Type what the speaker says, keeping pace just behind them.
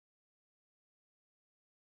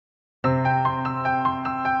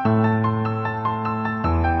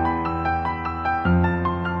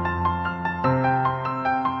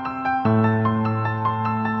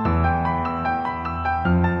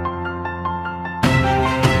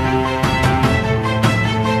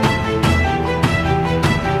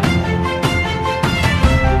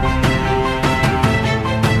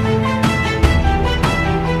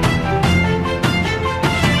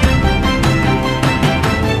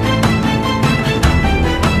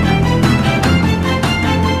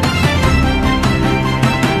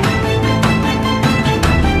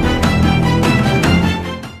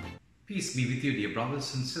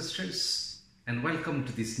and welcome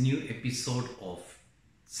to this new episode of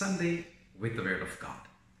Sunday with the Word of God.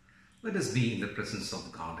 Let us be in the presence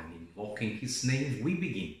of God and invoking His name. We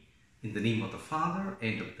begin in the name of the Father,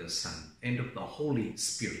 and of the Son, and of the Holy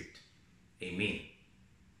Spirit. Amen.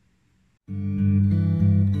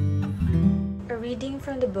 A reading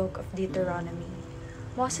from the book of Deuteronomy.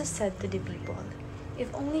 Moses said to the people,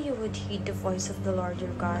 "If only you would heed the voice of the Lord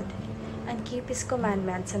your God, and keep His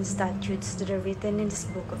commandments and statutes that are written in this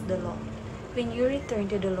book of the law, when you return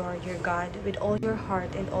to the Lord your God with all your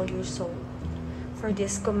heart and all your soul. For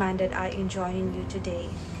this command that I enjoin you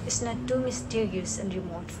today is not too mysterious and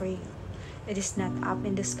remote for you. It is not up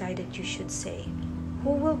in the sky that you should say,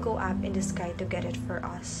 'Who will go up in the sky to get it for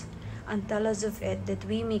us, and tell us of it that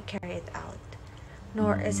we may carry it out?'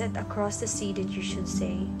 Nor is it across the sea that you should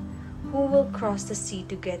say, 'Who will cross the sea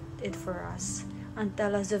to get it for us, and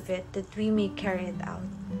tell us of it that we may carry it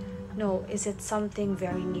out?' No, is it something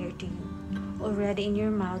very near to you, already in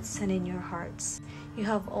your mouths and in your hearts. You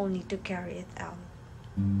have only to carry it out."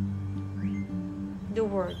 The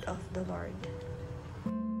word of the Lord.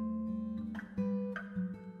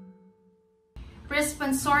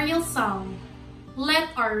 Responsorial Psalm.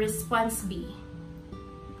 Let our response be: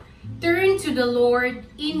 turn to the Lord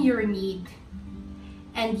in your need,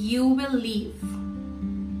 and you will live.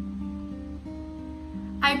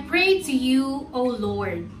 I pray to you, O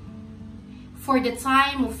Lord, for the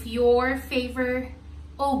time of your favor,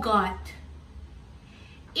 O God.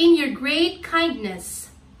 In your great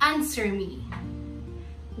kindness, answer me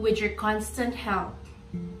with your constant help.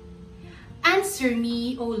 Answer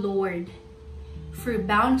me, O Lord, for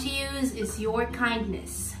bounteous is your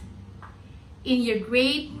kindness. In your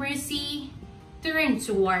great mercy, turn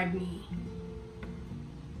toward me.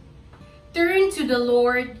 Turn to the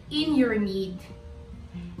Lord in your need,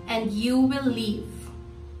 and you will live.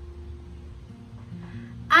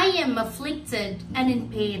 I am afflicted and in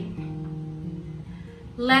pain.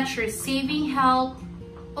 Let your saving help,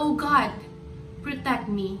 O God, protect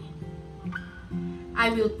me. I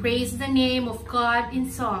will praise the name of God in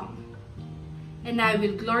song, and I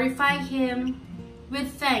will glorify Him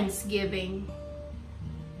with thanksgiving.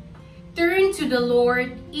 Turn to the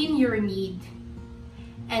Lord in your need,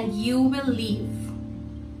 and you will live.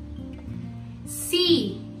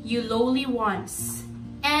 See, you lowly ones,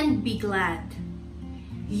 and be glad.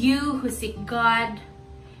 You who seek God,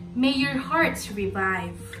 may your hearts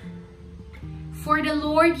revive. For the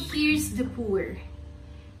Lord hears the poor,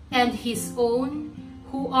 and His own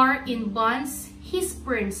who are in bonds He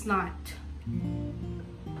spurns not.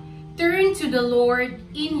 Turn to the Lord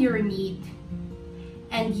in your need,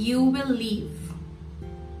 and you will live.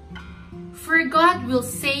 For God will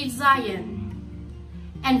save Zion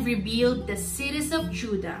and rebuild the cities of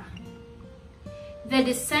Judah. The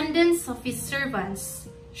descendants of His servants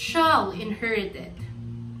shall inherit it,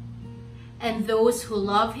 and those who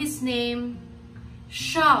love His name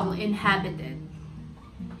shall inhabit it.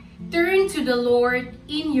 Turn to the Lord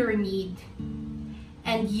in your need,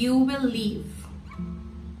 and you will live.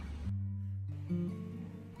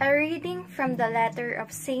 A reading from the letter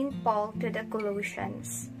of St. Paul to the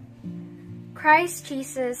Colossians. Christ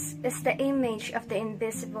Jesus is the image of the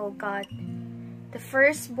invisible God, the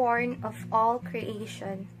firstborn of all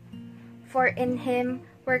creation. For in Him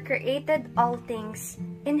were created all things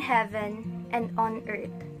in heaven and on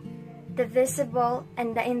earth, the visible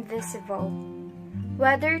and the invisible,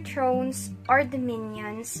 whether thrones or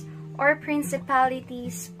dominions or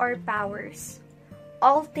principalities or powers.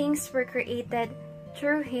 All things were created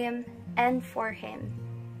through Him and for Him.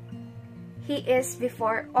 He is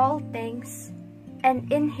before all things,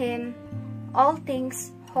 and in Him all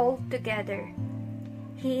things hold together.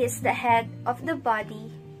 He is the head of the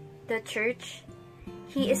body, the Church.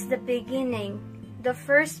 He is the beginning, the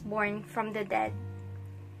firstborn from the dead,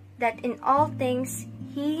 that in all things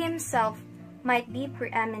He Himself might be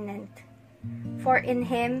preeminent. For in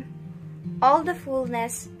Him all the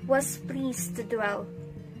fullness was pleased to dwell,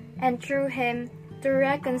 and through Him to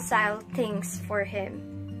reconcile things for Him,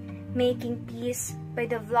 making peace by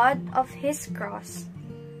the blood of His cross.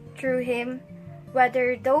 Through Him,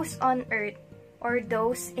 whether those on earth or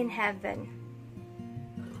those in heaven.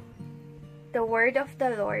 The word of the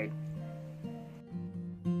Lord.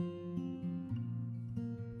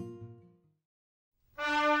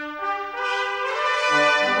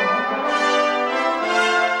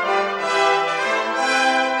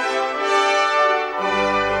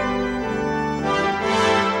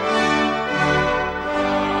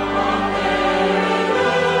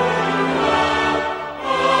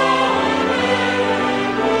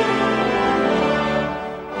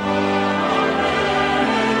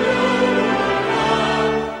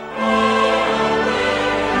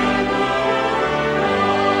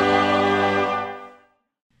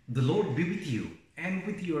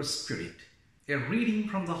 with your spirit. A reading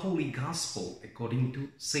from the Holy Gospel according to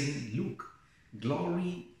Saint Luke.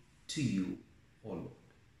 Glory to you, O Lord.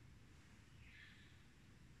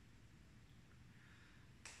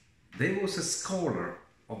 There was a scholar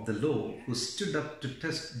of the law who stood up to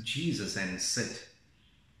test Jesus and said,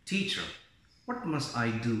 "Teacher, what must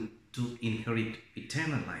I do to inherit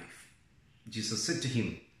eternal life?" Jesus said to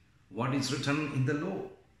him, "What is written in the law?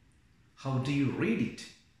 How do you read it?"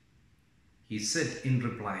 He said in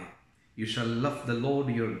reply, "You shall love the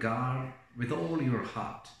Lord your God with all your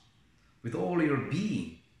heart, with all your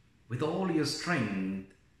being, with all your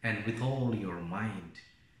strength, and with all your mind,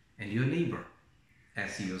 and your neighbor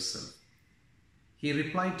as yourself." He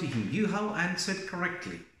replied to him, "You have answered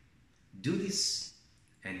correctly. Do this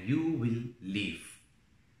and you will live."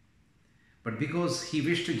 But because he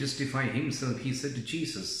wished to justify himself, he said to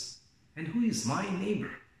Jesus, "And who is my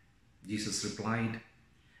neighbor?" Jesus replied,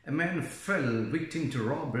 "A man fell victim to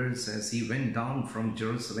robbers as he went down from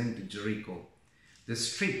Jerusalem to Jericho. They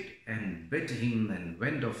stripped and beat him and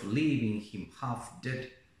went off, leaving him half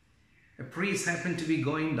dead. A priest happened to be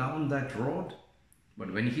going down that road,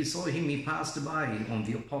 but when he saw him, he passed by on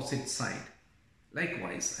the opposite side.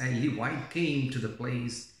 Likewise, a Levite came to the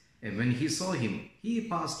place, and when he saw him, he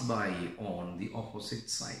passed by on the opposite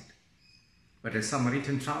side. But a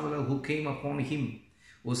Samaritan traveler who came upon him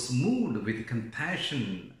was moved with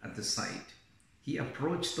compassion at the sight. He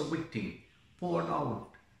approached the victim, poured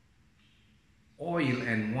out oil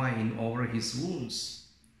and wine over his wounds,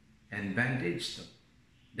 and bandaged them.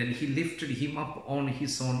 Then he lifted him up on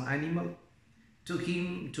his own animal, took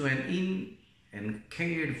him to an inn, and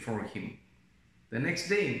cared for him. The next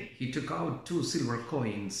day he took out 2 silver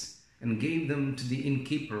coins and gave them to the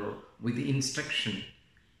innkeeper with the instruction,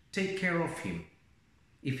 "Take care of him.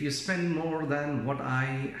 If you spend more than what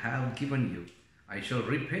I have given you, I shall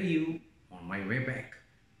repay you on my way back."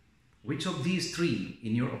 Which of these 3,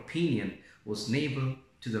 in your opinion, was neighbor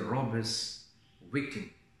to the robber's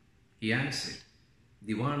victim? He answered,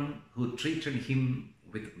 "The one who treated him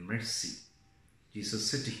with mercy."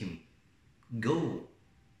 Jesus said to him, "Go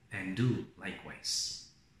and do likewise."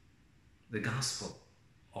 The Gospel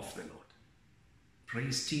of the Lord.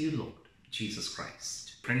 Praise to you, Lord Jesus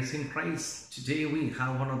Christ. Friends in Christ, today we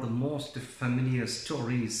have one of the most familiar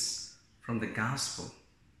stories from the Gospel,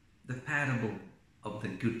 the parable of the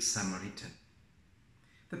Good Samaritan.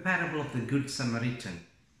 The parable of the Good Samaritan.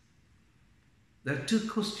 There are 2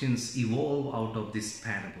 questions evolve out of this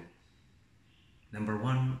parable. Number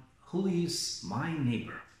 1, who is my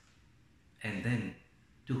neighbor? And then,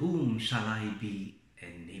 to whom shall I be a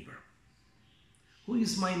neighbor? Who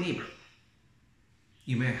is my neighbor?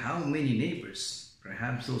 You may have many neighbors,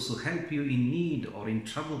 perhaps those who help you in need or in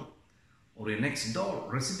trouble, or your next door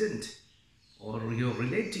resident, or your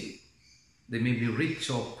relative. They may be rich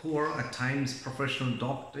or poor, at times professional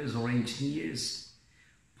doctors or engineers,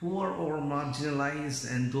 poor or marginalized,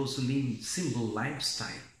 and those who live simple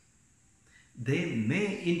lifestyle. They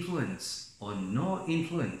may influence or no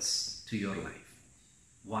influence to your life.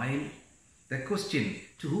 While the question,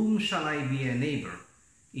 to whom shall I be a neighbor,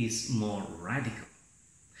 is more radical.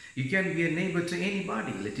 You can be a neighbor to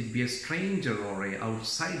anybody, let it be a stranger or an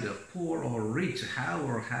outsider, poor or rich, have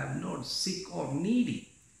or have not, sick or needy.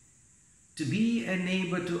 To be a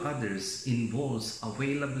neighbor to others involves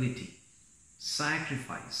availability,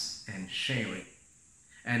 sacrifice, and sharing.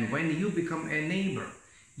 And when you become a neighbor,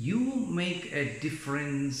 you make a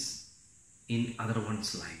difference in other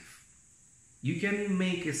one's life. You can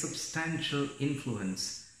make a substantial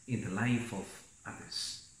influence in the life of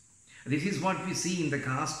others. This is what we see in the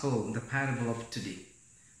Gospel, in the parable of today.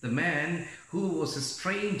 The man who was a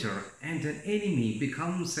stranger and an enemy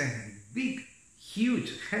becomes a big,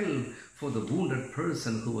 huge help for the wounded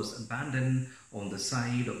person who was abandoned on the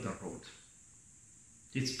side of the road.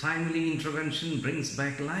 His timely intervention brings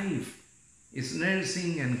back life. His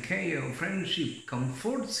nursing and care, friendship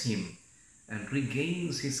comforts him and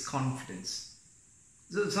regains his confidence.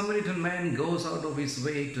 The Samaritan man goes out of his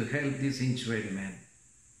way to help this injured man.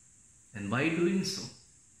 And by doing so,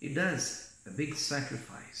 he does a big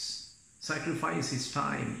sacrifice. Sacrifice his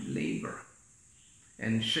time, labor,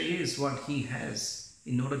 and shares what he has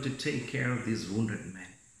in order to take care of this wounded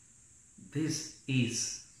man. This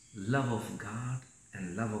is love of God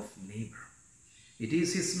and love of neighbor. It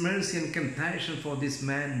is his mercy and compassion for this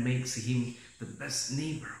man makes him the best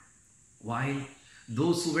neighbor. While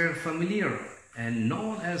those who were familiar and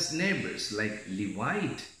known as neighbors like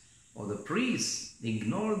Levite or the priest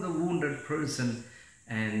ignore the wounded person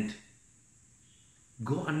and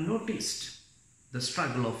go unnoticed the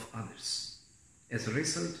struggle of others. As a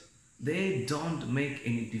result, they don't make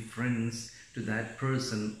any difference to that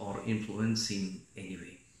person or influence him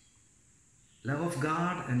anyway. Love of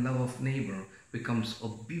God and love of neighbor becomes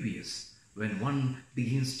obvious when one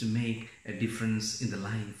begins to make a difference in the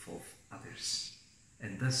life of others,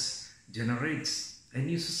 and thus generates a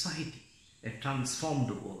new society, a transformed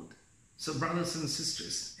world. So brothers and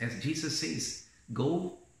sisters, as Jesus says,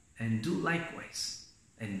 go and do likewise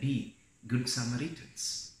and be good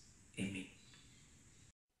Samaritans. Amen.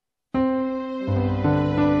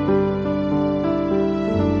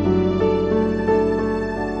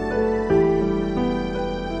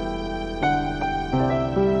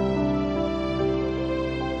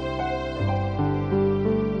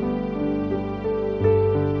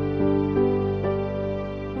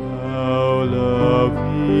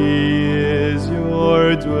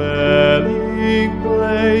 Dwelling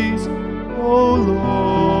place, O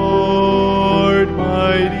Lord,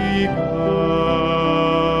 mighty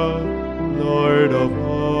God, Lord of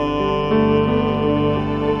all.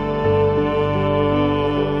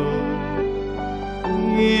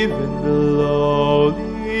 Even the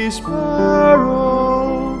lowly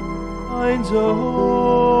sparrow finds a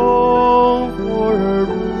home for her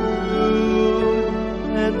brood,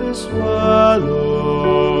 and the swallow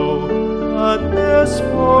nest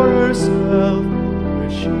for herself,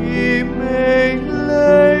 where she may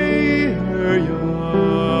lay her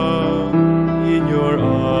young. In your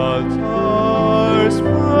altars,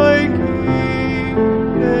 my King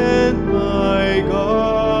and my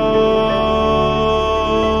God,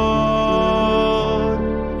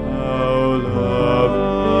 how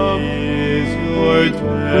lovely is your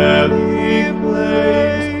dwelling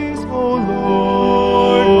place, O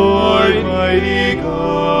Lord, mighty God.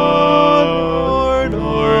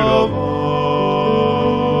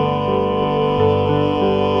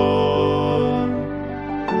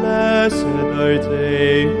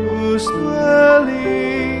 They whose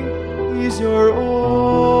dwelling is your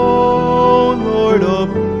own, Lord of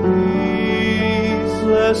peace.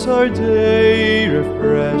 Blessed are they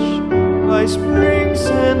refreshed by springs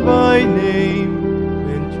and by name,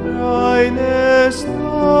 when dryness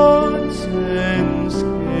daunts and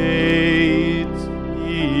skates.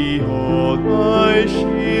 Behold my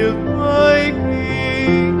shield, my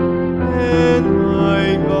King and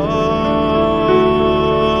my God.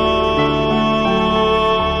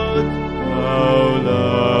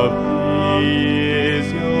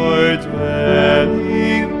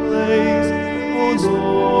 Dwelling place, O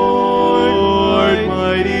Lord,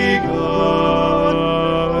 mighty God,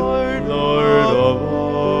 Lord of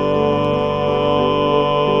all.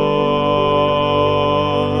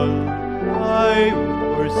 I would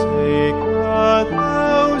forsake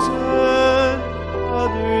 1,000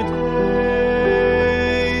 other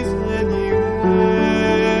days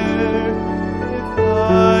anywhere, if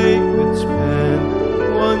I could spend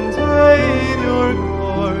one day in your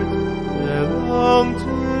court. Belong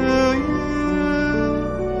to you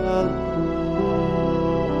alone.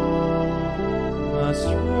 My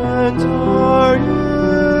strength are you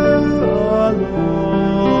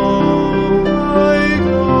alone. My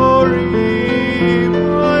glory,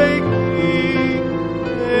 my King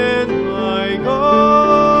and my God.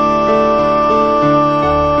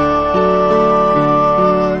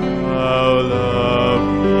 How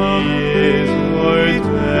lovely is your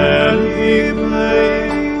dwelling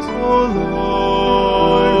place, O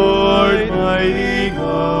Lord, mighty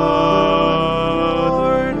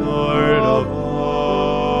God, Lord of all.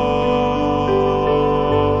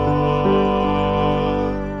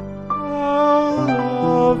 How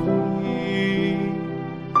lovely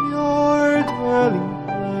your dwelling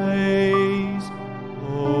place, O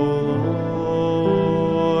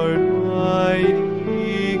Lord,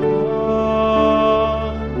 mighty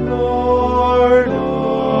God, Lord of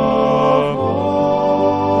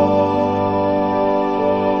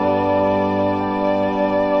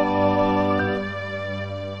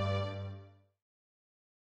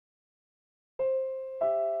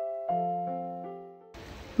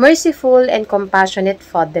Merciful and compassionate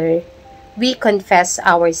Father, we confess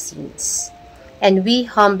our sins, and we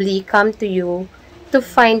humbly come to you to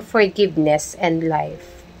find forgiveness and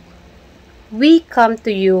life. We come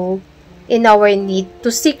to you in our need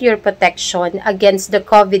to seek your protection against the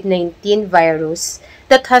COVID-19 virus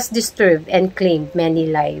that has disturbed and claimed many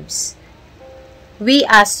lives. We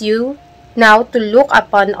ask you now to look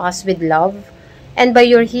upon us with love, and by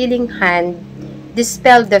your healing hand,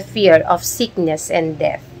 dispel the fear of sickness and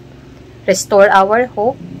death. Restore our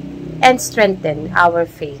hope and strengthen our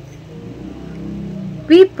faith.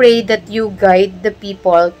 We pray that you guide the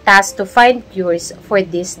people tasked to find cures for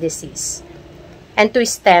this disease and to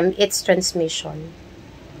stem its transmission.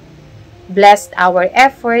 blessed our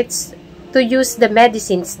efforts to use the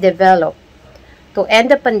medicines developed to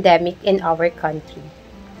end the pandemic in our country.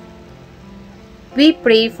 We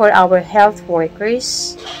pray for our health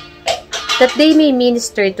workers that they may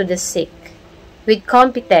minister to the sick with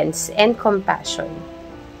competence and compassion.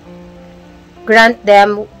 Grant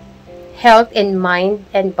them health in mind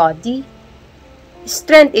and body,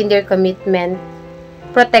 strength in their commitment,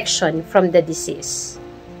 protection from the disease.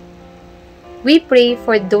 We pray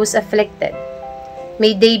for those afflicted.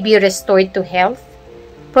 May they be restored to health.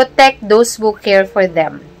 Protect those who care for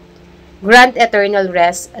them. Grant eternal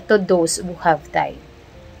rest to those who have died.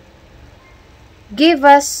 Give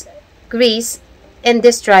us grace in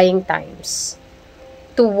these trying times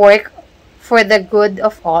to work for the good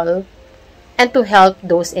of all and to help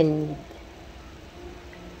those in need.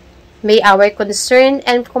 May our concern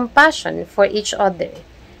and compassion for each other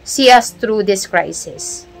see us through this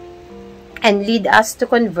crisis and lead us to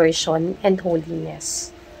conversion and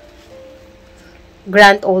holiness.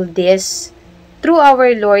 Grant all this through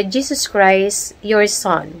our Lord Jesus Christ, your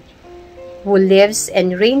Son, who lives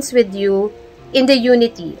and reigns with you in the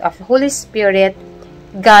unity of the Holy Spirit,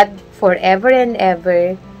 God, forever and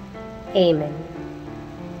ever. Amen.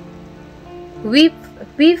 We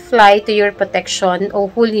fly to your protection, O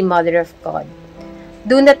Holy Mother of God.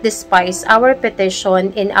 Do not despise our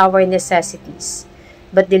petition in our necessities,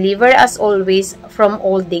 but deliver us always from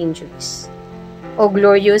all dangers. O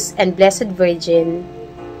glorious and blessed Virgin.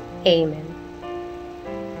 Amen.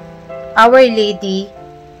 Our Lady,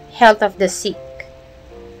 Health of the Sick,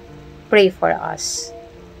 pray for us.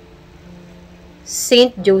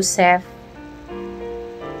 Saint Joseph,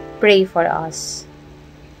 pray for us.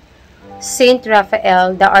 Saint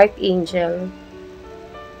Raphael the Archangel,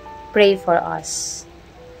 pray for us.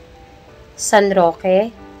 San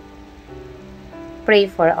Roque, pray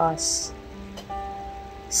for us.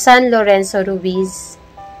 San Lorenzo Ruiz,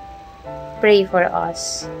 pray for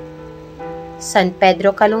us. San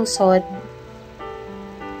Pedro Calungsod,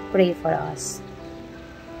 pray for us.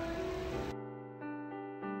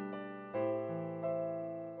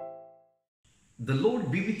 The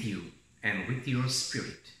Lord be with you and with your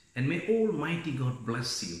spirit. And may Almighty God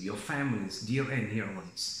bless you, your families, dear and near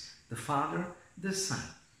ones, the Father, the Son,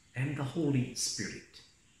 and the Holy Spirit.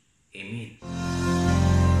 Amen.